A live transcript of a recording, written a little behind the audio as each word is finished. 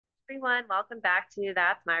everyone. Welcome back to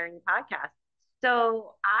That's Myrony podcast.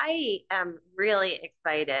 So I am really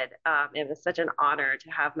excited. It was such an honor to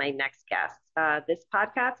have my next guest. This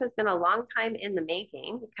podcast has been a long time in the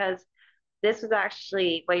making because this was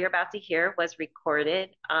actually what you're about to hear was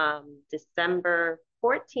recorded December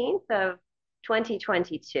 14th of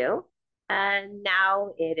 2022. And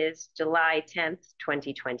now it is July 10th,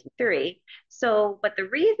 2023. So, but the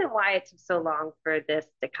reason why it took so long for this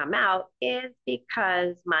to come out is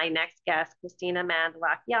because my next guest, Kristina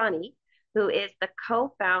Määnd-Lakhiani, who is the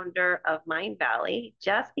co-founder of Mindvalley,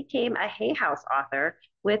 just became a Hay House author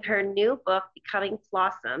with her new book, Becoming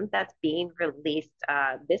Flawesome, that's being released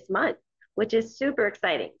this month, which is super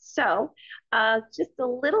exciting. So just a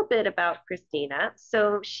little bit about Kristina.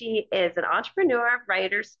 So she is an entrepreneur,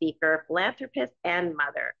 writer, speaker, philanthropist, and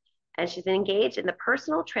mother. And she's engaged in the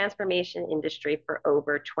personal transformation industry for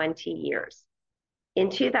over 20 years. In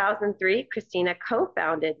 2003, Kristina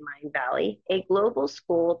co-founded Mindvalley, a global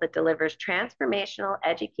school that delivers transformational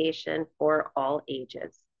education for all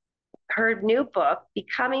ages. Her new book,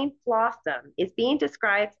 Becoming Flawesome, is being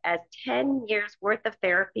described as 10 years worth of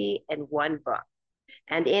therapy in one book.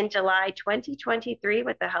 And in July 2023,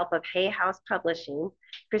 with the help of Hay House Publishing,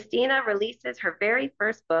 Kristina releases her very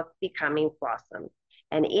first book, Becoming Flawesome.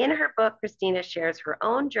 And in her book, Kristina shares her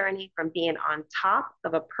own journey from being on top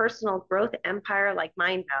of a personal growth empire like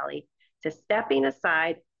Mindvalley to stepping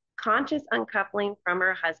aside, conscious uncoupling from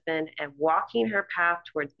her husband, and walking her path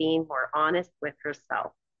towards being more honest with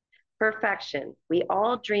herself. Perfection. We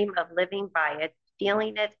all dream of living by it,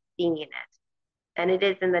 feeling it, being it. And it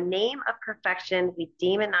is in the name of perfection we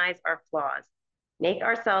demonize our flaws, make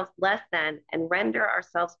ourselves less than, and render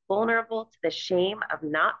ourselves vulnerable to the shame of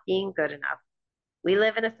not being good enough. We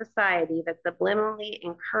live in a society that subliminally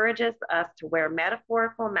encourages us to wear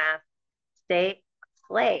metaphorical masks,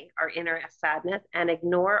 slay our inner sadness, and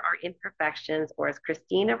ignore our imperfections, or as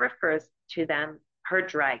Kristina refers to them, her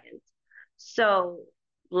dragons. So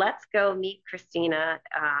let's go meet Kristina.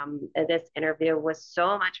 This interview was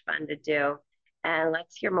so much fun to do. And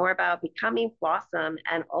let's hear more about becoming Flawesome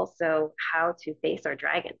and also how to face our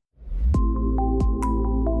dragon.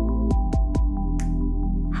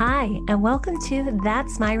 Hi, and welcome to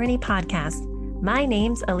That's Myrony podcast. My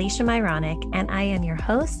name's Alicia Myronic, and I am your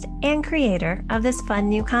host and creator of this fun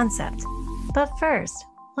new concept. But first,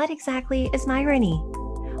 what exactly is Myrony?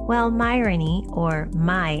 Well, Myrony, or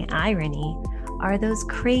my irony, are those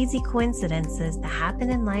crazy coincidences that happen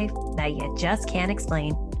in life that you just can't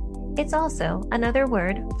explain. It's also another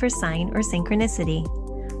word for sign or synchronicity.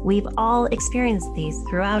 We've all experienced these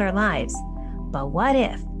throughout our lives. But what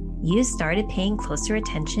if you started paying closer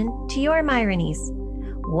attention to your Myronies?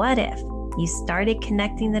 What if you started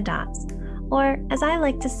connecting the dots? Or, as I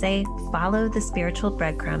like to say, follow the spiritual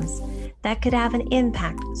breadcrumbs that could have an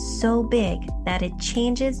impact so big that it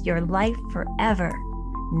changes your life forever.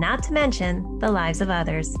 Not to mention the lives of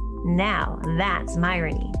others. Now that's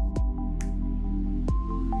Myrony.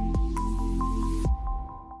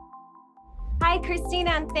 Hi,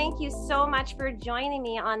 Kristina, and thank you so much for joining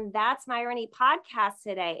me on That's Myrony podcast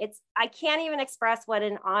today. I can't even express what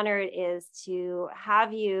an honor it is to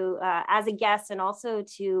have you as a guest and also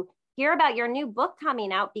to hear about your new book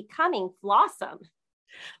coming out, Becoming Flawesome.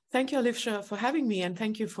 Thank you, Alicia, for having me, and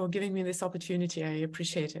thank you for giving me this opportunity. I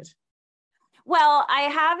appreciate it. Well, I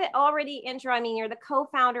have it already intro. I mean, you're the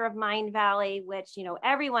co-founder of Mindvalley, which,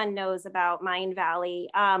 everyone knows about Mindvalley.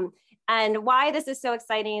 And why this is so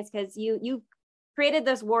exciting is because you created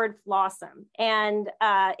this word flawesome. And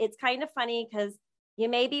it's kind of funny because you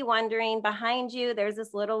may be wondering, behind you, there's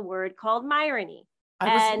this little word called Myrony.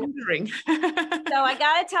 I was wondering. So I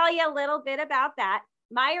got to tell you a little bit about that.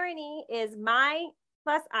 Myrony is my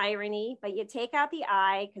plus irony, but you take out the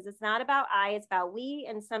I because it's not about I, it's about we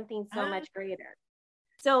and something so much greater.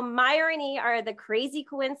 So Myrony are the crazy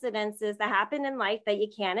coincidences that happen in life that you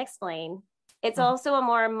can't explain. It's also a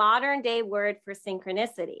more modern day word for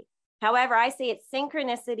synchronicity. However, I say it's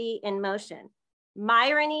synchronicity in motion.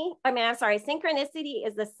 Synchronicity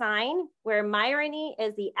is the sign, where Myrony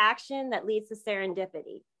is the action that leads to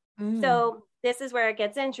serendipity. So this is where it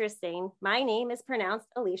gets interesting. My name is pronounced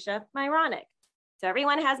Alicia Myronic. So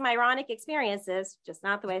everyone has Myronic experiences, just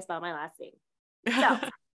not the way I spell my last name. So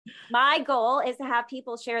my goal is to have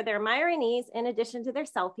people share their Myronies in addition to their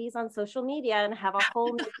selfies on social media and have a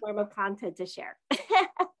whole new form of content to share.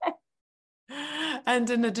 And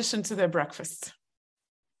in addition to their breakfast.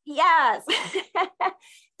 Yes.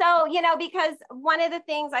 So, because one of the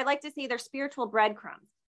things I like to see, they're spiritual breadcrumbs.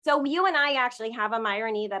 So you and I actually have a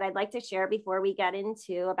Myrony that I'd like to share before we get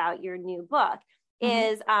into about your new book.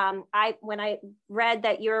 is when I read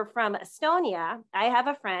that you're from Estonia, I have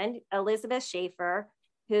a friend, Elizabeth Schaefer,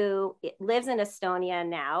 who lives in Estonia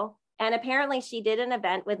now. And apparently she did an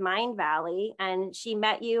event with Mindvalley and she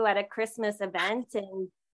met you at a Christmas event. And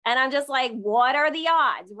I'm just like, what are the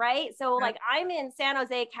odds, right? So like I'm in San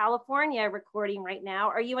Jose, California recording right now.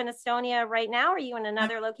 Are you in Estonia right now? Or are you in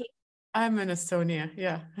another location? I'm in Estonia,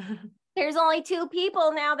 yeah. There's only 2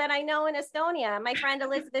 people now that I know in Estonia, my friend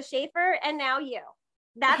Elizabeth Schaefer and now you.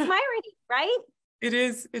 That's Myrony, right? It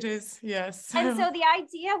is, yes. And so the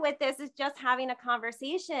idea with this is just having a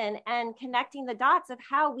conversation and connecting the dots of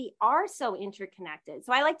how we are so interconnected.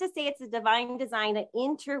 So I like to say it's a divine design that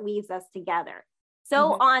interweaves us together.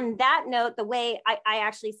 So on that note, the way I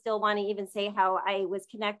actually still want to even say how I was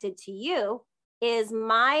connected to you is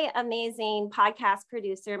my amazing podcast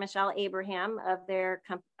producer, Michelle Abraham of their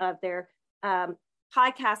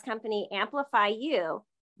podcast company, Amplify You.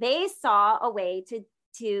 They saw a way to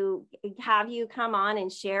have you come on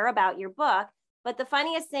and share about your book. But the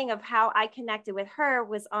funniest thing of how I connected with her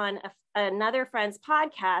was on another friend's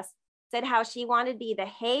podcast, said how she wanted to be the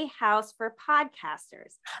Hay House for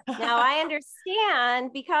podcasters. Now I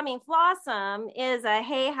understand Becoming Flawesome is a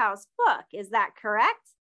Hay House book. Is that correct?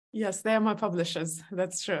 Yes, they are my publishers.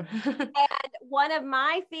 That's true. And one of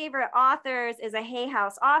my favorite authors is a Hay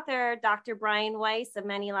House author, Dr. Brian Weiss of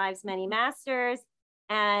Many Lives, Many Masters.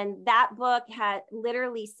 And that book had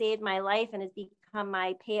literally saved my life and has become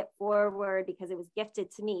my pay it forward because it was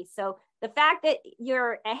gifted to me. So the fact that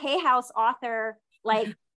you're a Hay House author,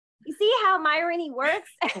 like, you see how Myrony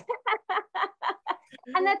works?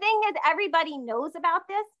 And the thing is, everybody knows about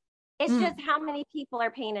this. It's just how many people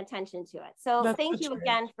are paying attention to it. So thank you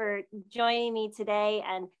again for joining me today.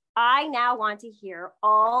 And I now want to hear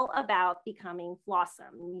all about Becoming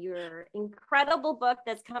Flawesome, your incredible book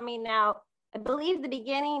that's coming out, I believe, the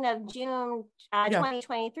beginning of June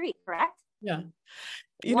 2023, correct? Yeah.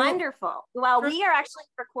 Wonderful. Well, we are actually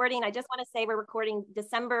recording. I just want to say we're recording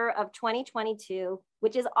December of 2022,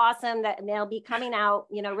 which is awesome that they'll be coming out,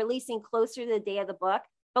 releasing closer to the day of the book.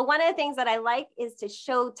 But one of the things that I like is to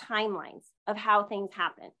show timelines of how things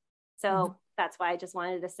happen. So that's why I just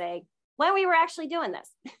wanted to say when we were actually doing this.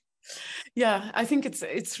 Yeah, I think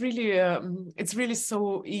it's really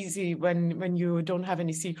so easy when you don't have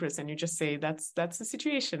any secrets and you just say that's the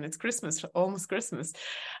situation. It's Christmas, almost Christmas,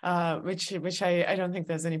 which I don't think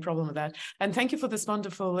there's any problem with that. And thank you for this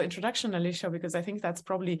wonderful introduction, Alicia, because I think that's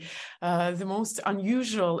probably the most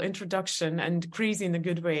unusual introduction and crazy in a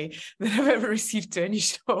good way that I've ever received to any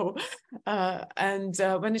show. And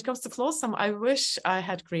when it comes to Flawesome, I wish I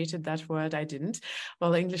had created that word. I didn't.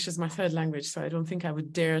 Well, English is my third language, so I don't think I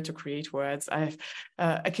would dare to create words. I've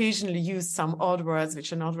occasionally used some odd words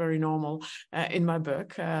which are not very normal in my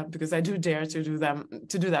book because I do dare to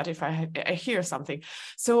do that if I hear something.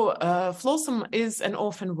 So Flawesome is an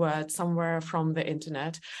orphan word somewhere from the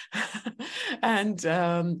internet, and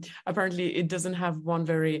apparently it doesn't have one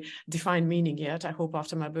very defined meaning yet. I hope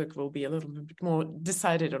after my book we'll be a little bit more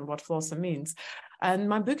decided on what Flawesome means. And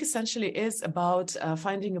my book essentially is about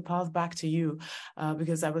finding a path back to you,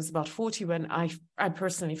 because I was about 40 when I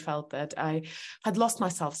personally felt that I had lost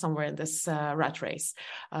myself somewhere in this rat race.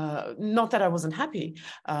 Not that I wasn't happy.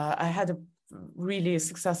 I had a really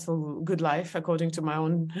successful, good life according to my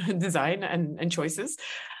own design and choices.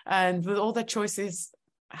 And with all the choices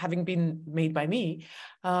having been made by me,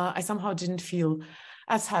 I somehow didn't feel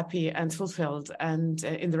as happy and fulfilled and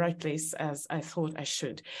in the right place as I thought I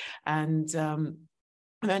should. And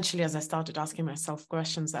eventually, as I started asking myself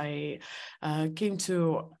questions, I came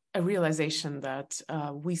to a realization that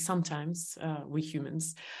we sometimes, we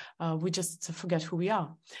humans, we just forget who we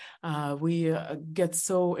are. We get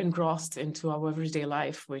so engrossed into our everyday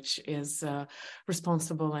life, which is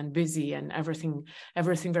responsible and busy and everything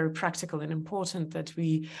very practical and important, that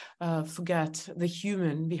we forget the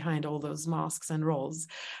human behind all those masks and roles.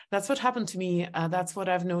 That's what happened to me. That's what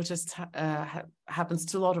I've noticed happens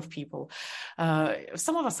to a lot of people.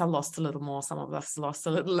 Some of us are lost a little more, some of us lost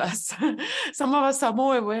a little less. Some of us are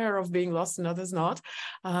more aware of being lost and others not.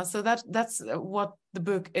 So that's what the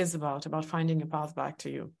book is about finding a path back to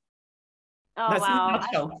you. Oh, that's wow.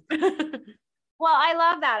 Well, I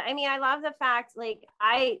love that. I mean, I love the fact, like,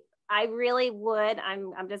 I really would,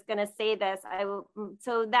 I'm just going to say this.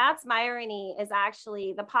 So that's Myrony is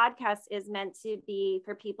actually, the podcast is meant to be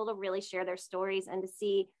for people to really share their stories and to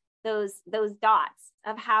see those dots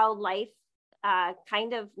of how life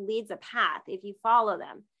kind of leads a path if you follow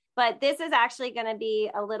them. But this is actually going to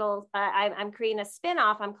be a little, I'm creating a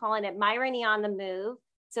spin-off. I'm calling it Myrony on the Move.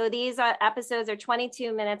 So these episodes are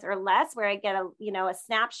 22 minutes or less, where I get a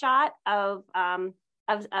snapshot of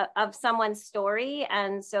of someone's story.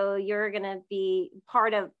 And so you're going to be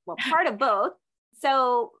part of both.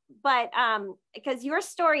 So, but because your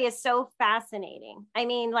story is so fascinating. I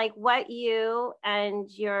mean, like what you and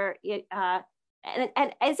your,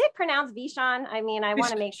 and is it pronounced Vishan? I mean, I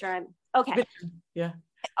want to make sure I'm okay. Vision. Yeah.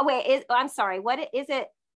 Oh, wait, I'm sorry. What is it?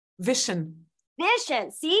 Vision.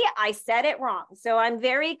 Vision. See, I said it wrong. So I'm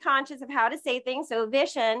very conscious of how to say things. So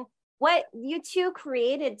vision, what you two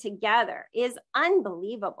created together is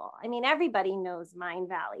unbelievable. I mean, everybody knows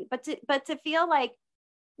Mindvalley, but to feel like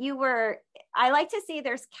I like to say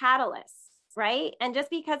there's catalysts, right? And just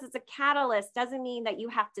because it's a catalyst doesn't mean that you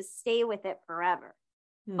have to stay with it forever.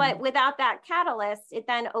 But without that catalyst, it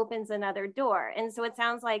then opens another door. And so it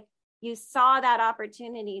sounds like you saw that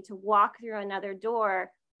opportunity to walk through another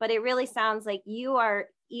door, but it really sounds like you're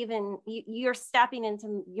stepping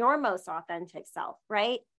into your most authentic self,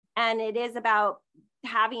 right? And it is about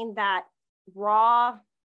having that raw,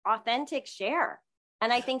 authentic share.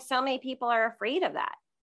 And I think so many people are afraid of that.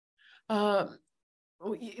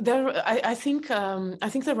 I think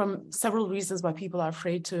there are several reasons why people are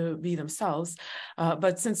afraid to be themselves.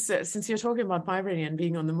 But since you're talking about Myrony and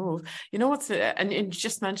being on the move, you know what's and you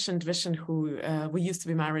just mentioned Vishen, who we used to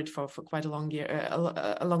be married for quite a long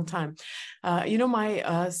time. You know,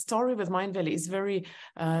 my story with Mindvalley is very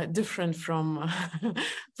different from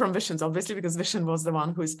from Vishen's, obviously, because Vishen was the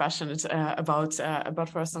one who is passionate about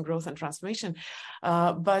personal growth and transformation.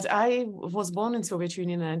 But I was born in Soviet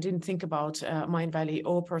Union and I didn't think about Mindvalley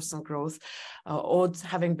or personal growth or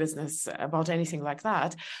having business about anything like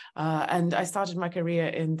that. And I started my career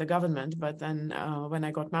in the government, but then when I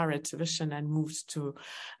got married to Vishen and moved to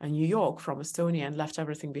New York from Estonia and left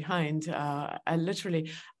everything behind, I literally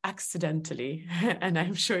accidentally, and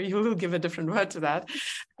I'm sure you will give a different word to that.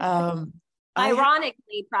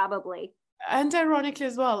 Ironically, probably. And ironically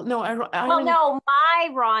as well. No, ironically.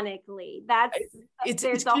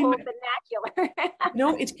 There's a whole vernacular.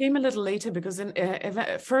 No, it came a little later because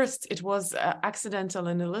first it was accidental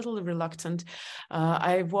and a little reluctant.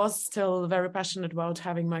 I was still very passionate about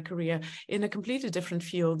having my career in a completely different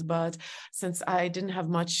field, but since I didn't have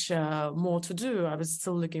much more to do, I was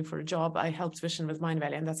still looking for a job. I helped Vishen with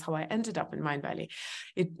Mindvalley, and that's how I ended up in Mindvalley.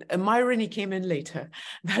 Myrony came in later.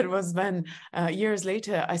 That was when years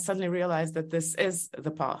later I suddenly realized that this is the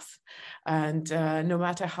path, and no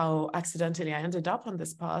matter how accidentally I ended up on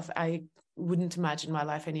this path, I wouldn't imagine my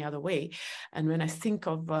life any other way. And when I think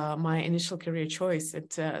of my initial career choice,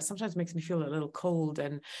 it sometimes makes me feel a little cold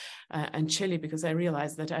and chilly, because I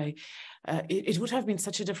realize that it would have been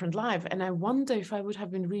such a different life, and I wonder if I would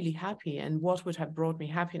have been really happy and what would have brought me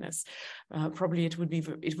happiness. Probably it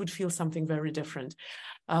would feel something very different.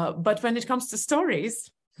 But when it comes to stories,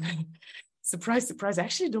 surprise, surprise, I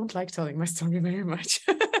actually don't like telling my story very much.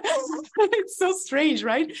 It's so strange,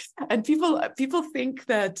 right? And people think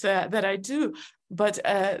that I do, but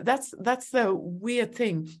that's the weird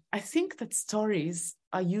thing. I think that stories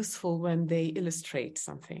are useful when they illustrate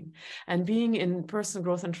something. And being in personal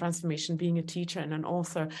growth and transformation, being a teacher and an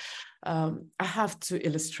author, I have to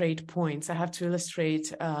illustrate points. I have to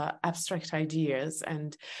illustrate abstract ideas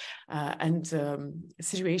and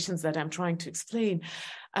situations that I'm trying to explain.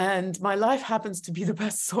 And my life happens to be the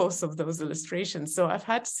best source of those illustrations. So I've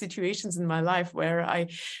had situations in my life where I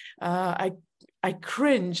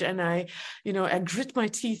cringe and I grit my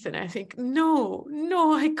teeth and I think, no,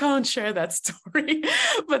 I can't share that story.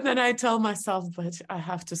 But then I tell myself, but I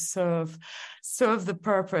have to serve the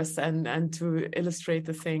purpose and to illustrate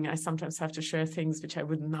the thing. I sometimes have to share things which I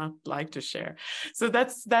would not like to share. So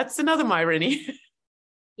that's another Myrony.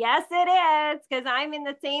 Yes, it is, because I'm in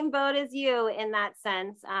the same boat as you in that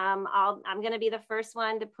sense. I'm going to be the first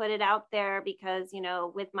one to put it out there because,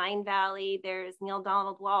 with Mindvalley, there's Neil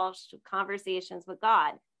Donald Walsh, Conversations with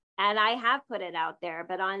God. And I have put it out there,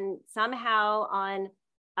 but on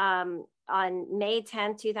May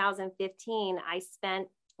 10th, 2015, I spent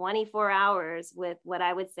 24 hours with what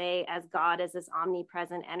I would say as God as this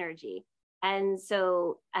omnipresent energy. And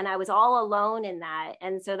I was all alone in that.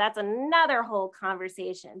 And so that's another whole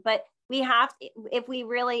conversation. But I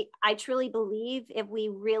truly believe if we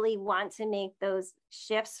really want to make those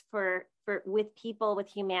shifts with people, with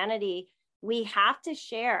humanity, we have to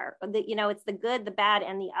share it's the good, the bad,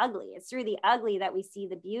 and the ugly. It's through the ugly that we see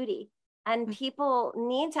the beauty. And people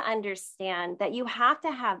need to understand that you have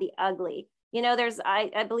to have the ugly.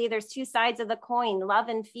 I believe there's two sides of the coin, love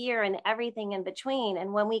and fear and everything in between.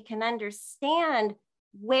 And when we can understand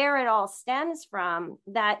where it all stems from,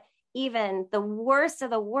 that even the worst of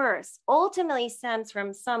the worst ultimately stems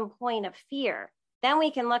from some point of fear, then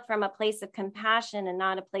we can look from a place of compassion and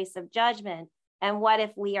not a place of judgment. And what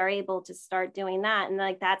if we are able to start doing that? And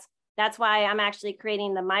like, that's why I'm actually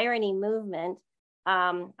creating the Myrony movement.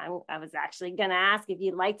 I was actually going to ask if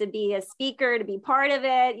you'd like to be a speaker, to be part of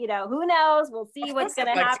it. You know, who knows? We'll see what's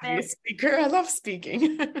going to happen. To be a speaker. I love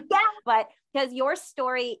speaking. Yeah, but because your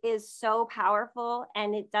story is so powerful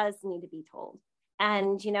and it does need to be told.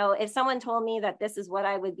 And, you know, if someone told me that this is what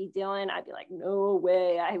I would be doing, I'd be like, no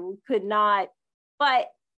way, I could not. But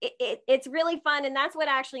it's really fun. And that's what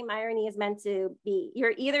actually Myrony is meant to be.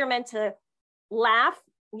 You're either meant to laugh,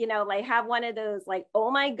 you know, like have one of those like,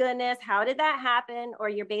 oh my goodness, how did that happen? Or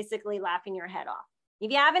you're basically laughing your head off.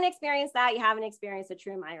 If you haven't experienced that, you haven't experienced a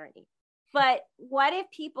true Myrony. But what if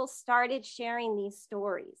people started sharing these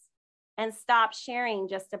stories and stopped sharing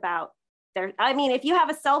just about I mean, if you have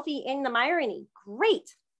a selfie in the Myrony,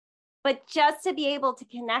 great. But just to be able to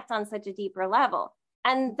connect on such a deeper level.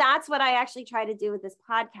 And that's what I actually try to do with this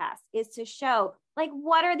podcast, is to show, like,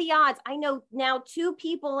 what are the odds? I know now 2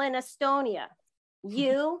 people in Estonia,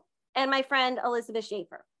 you and my friend Elizabeth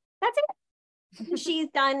Schaefer. That's it. She's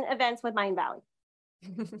done events with Mindvalley.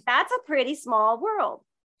 That's a pretty small world.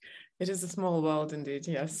 It is a small world indeed,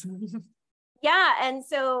 yes. Yeah. And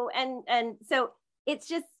so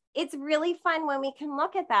it's really fun when we can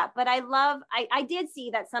look at that. But I did see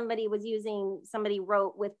that somebody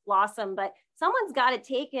wrote with Flawesome, but someone's got to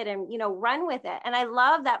take it and, you know, run with it. And I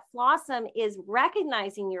love that Flawesome is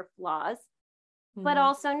recognizing your flaws, but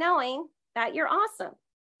also knowing that you're awesome.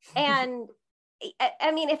 And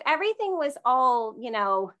I mean, if everything was all, you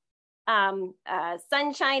know,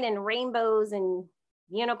 sunshine and rainbows and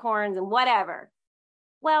unicorns and whatever,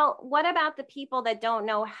 well, what about the people that don't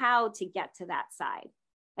know how to get to that side?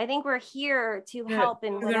 I think we're here to help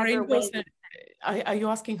in whatever way. Are you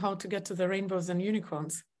asking how to get to the rainbows and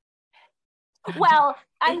unicorns? Well,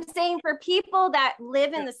 I'm saying for people that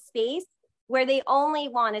live in the space where they only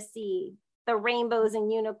want to see the rainbows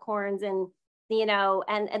and unicorns and, you know,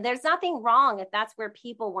 and there's nothing wrong if that's where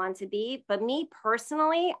people want to be. But me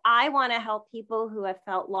personally, I want to help people who have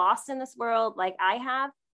felt lost in this world like I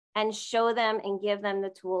have, and show them and give them the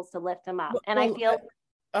tools to lift them up. And I feel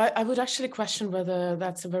I would actually question whether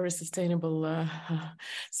that's a very sustainable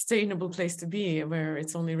place to be, where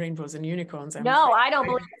it's only rainbows and unicorns. No, I don't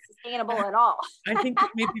believe it's sustainable at all. I think it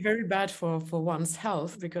may be very bad for one's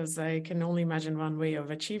health, because I can only imagine one way of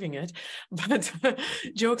achieving it. But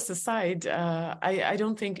jokes aside, I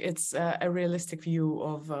don't think it's a realistic view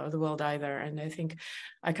of the world either. And I think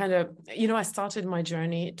I kind of, you know, I started my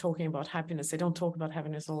journey talking about happiness. I don't talk about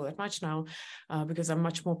happiness all that much now because I'm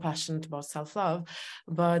much more passionate about self-love.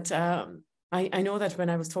 But I know that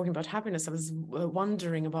when I was talking about happiness, I was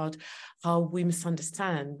wondering about how we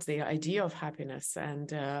misunderstand the idea of happiness and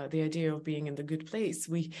the idea of being in the good place.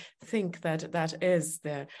 We think that that is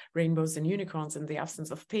the rainbows and unicorns and the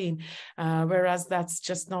absence of pain, whereas that's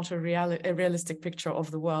just not a realistic picture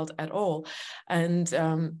of the world at all. And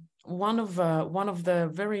one of the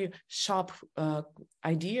very sharp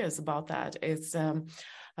ideas about that is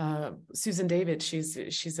Susan David. She's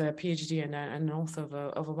a PhD and an author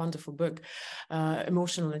of a wonderful book,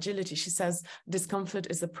 Emotional Agility. She says discomfort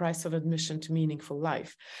is the price of admission to meaningful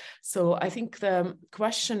life. So I think the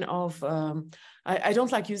question of I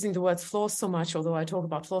don't like using the words flaws so much, although I talk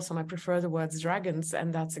about Flawesome. I prefer the words dragons,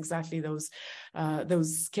 and that's exactly those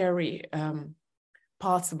scary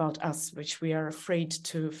parts about us which we are afraid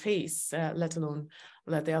to face, let alone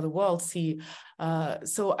let the other world see.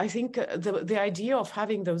 So I think the idea of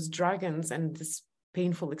having those dragons and this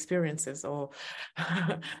painful experiences, or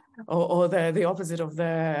the opposite of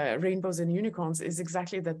the rainbows and unicorns, is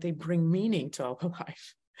exactly that they bring meaning to our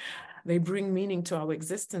life. They bring meaning to our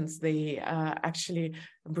existence. They actually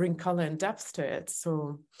bring color and depth to it.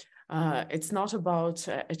 So it's not about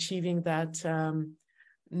achieving that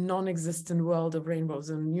non-existent world of rainbows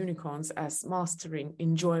and unicorns as mastering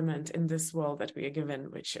enjoyment in this world that we are given,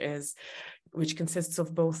 which consists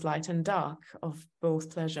of both light and dark, of both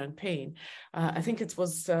pleasure and pain. I think it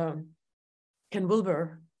was Ken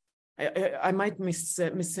Wilber. I might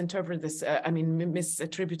misinterpret this,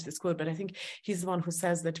 misattribute this quote, but I think he's the one who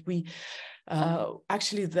says that we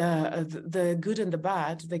actually the good and the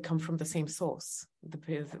bad, they come from the same source.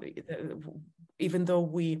 Even though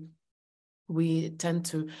we tend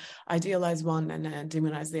to idealize one and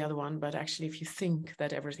demonize the other one, but actually if you think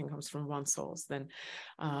that everything comes from one source, then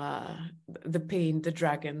the pain, the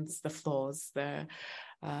dragons, the flaws,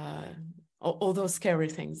 all those scary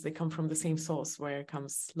things, they come from the same source, where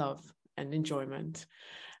comes love and enjoyment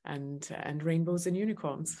and rainbows and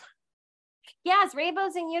unicorns. Yes,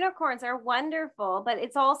 rainbows and unicorns are wonderful, but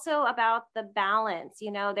it's also about the balance.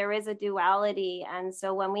 You know, there is a duality. And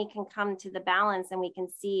so when we can come to the balance and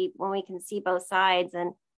when we can see both sides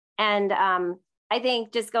and I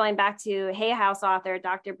think just going back to Hay House author,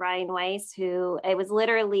 Dr. Brian Weiss, who it was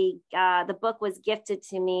literally, the book was gifted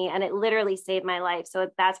to me and it literally saved my life. So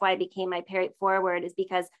that's why it became my Pay It Forward, is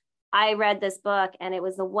because I read this book and it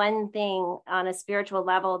was the one thing on a spiritual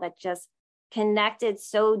level that just connected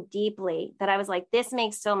so deeply that I was like, this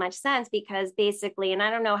makes so much sense, because basically, and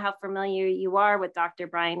I don't know how familiar you are with Dr.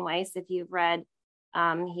 Brian Weiss, if you've read,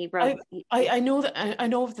 he wrote. I know that I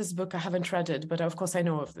know of this book. I haven't read it, but of course I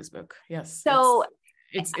know of this book. Yes. So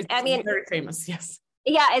it's I mean, very famous. Yes.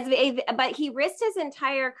 Yeah, but he risked his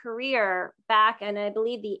entire career back in, I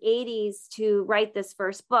believe, the 80s to write this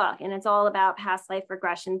first book. And it's all about past life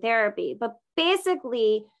regression therapy. But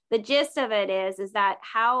basically, the gist of it is that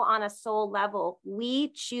how on a soul level,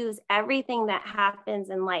 we choose everything that happens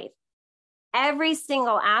in life, every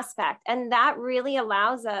single aspect. And that really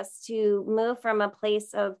allows us to move from a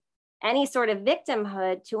place of any sort of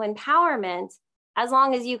victimhood to empowerment, as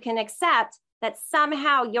long as you can accept that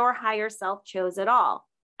somehow your higher self chose it all.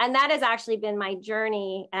 And that has actually been my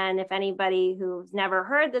journey. And if anybody who's never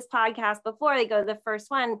heard this podcast before, they go to the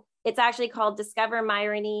first one, it's actually called Discover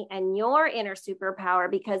Myrony and Your Inner Superpower,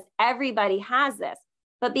 because everybody has this.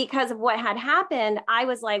 But because of what had happened, I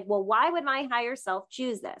was like, well, why would my higher self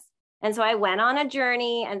choose this? And so I went on a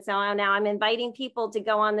journey. And so now I'm inviting people to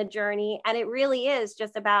go on the journey. And it really is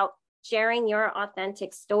just about sharing your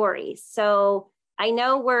authentic story. So I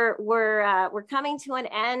know we're coming to an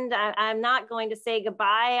end. I'm not going to say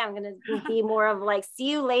goodbye. I'm going to be more of like,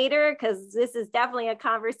 see you later, because this is definitely a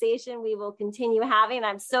conversation we will continue having.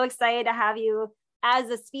 I'm so excited to have you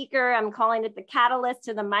as a speaker. I'm calling it the catalyst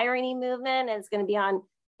to the Myrony movement. And it's going to be on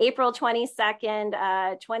April 22nd,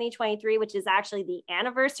 2023, which is actually the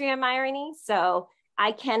anniversary of Myrony. So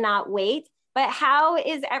I cannot wait. But how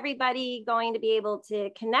is everybody going to be able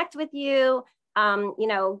to connect with you?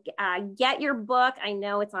 Get your book. I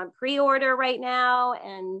know it's on pre-order right now,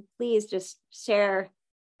 and please just share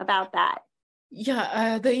about that.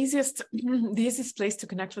 Yeah, the easiest place to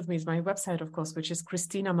connect with me is my website, of course, which is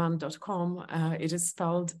kristinamand.com. It is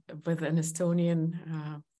spelled with an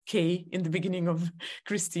Estonian K in the beginning of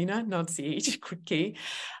Kristina, not CH, K,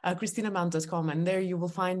 kristinamand.com. And there you will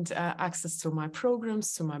find access to my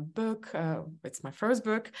programs, to my book. It's my first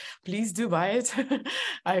book. Please do buy it.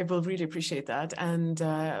 I will really appreciate that. And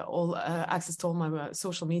all access to all my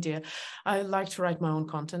social media. I like to write my own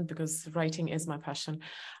content because writing is my passion.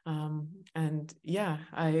 And yeah,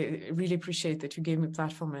 I really appreciate that you gave me a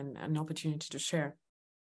platform and an opportunity to share.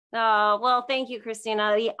 Oh, well, thank you,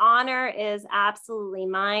 Kristina. The honor is absolutely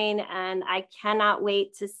mine. And I cannot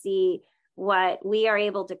wait to see what we are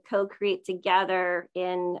able to co-create together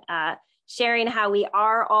in sharing how we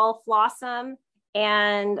are all Flawesome,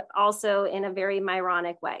 and also in a very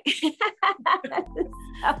Myronic way.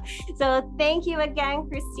 So thank you again,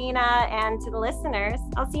 Kristina, and to the listeners.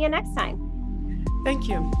 I'll see you next time. Thank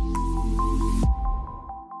you.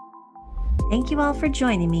 Thank you all for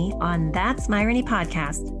joining me on That's Myrony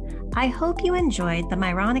podcast. I hope you enjoyed the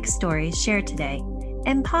Myronic stories shared today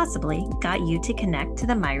and possibly got you to connect to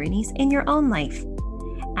the Myronies in your own life.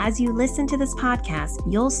 As you listen to this podcast,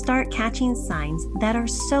 you'll start catching signs that are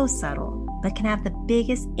so subtle but can have the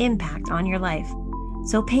biggest impact on your life.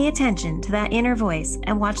 So pay attention to that inner voice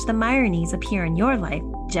and watch the Myronies appear in your life,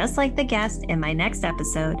 just like the guest in my next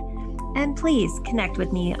episode. And please connect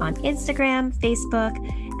with me on Instagram, Facebook,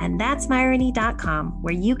 and that'smyrony.com,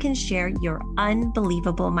 where you can share your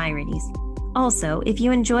unbelievable Myronies. Also, if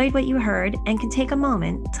you enjoyed what you heard and can take a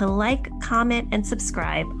moment to like, comment, and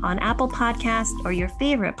subscribe on Apple Podcasts or your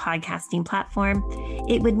favorite podcasting platform,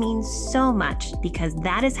 it would mean so much, because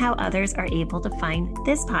that is how others are able to find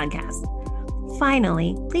this podcast.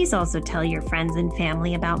 Finally, please also tell your friends and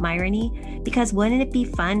family about Myrony, because wouldn't it be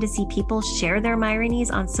fun to see people share their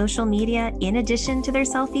Myronies on social media in addition to their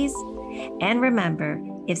selfies? And remember,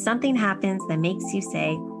 if something happens that makes you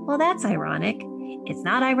say, well, that's ironic, it's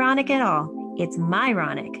not ironic at all. It's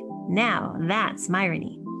Myronic. Now that's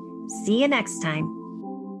Myrony. See you next time.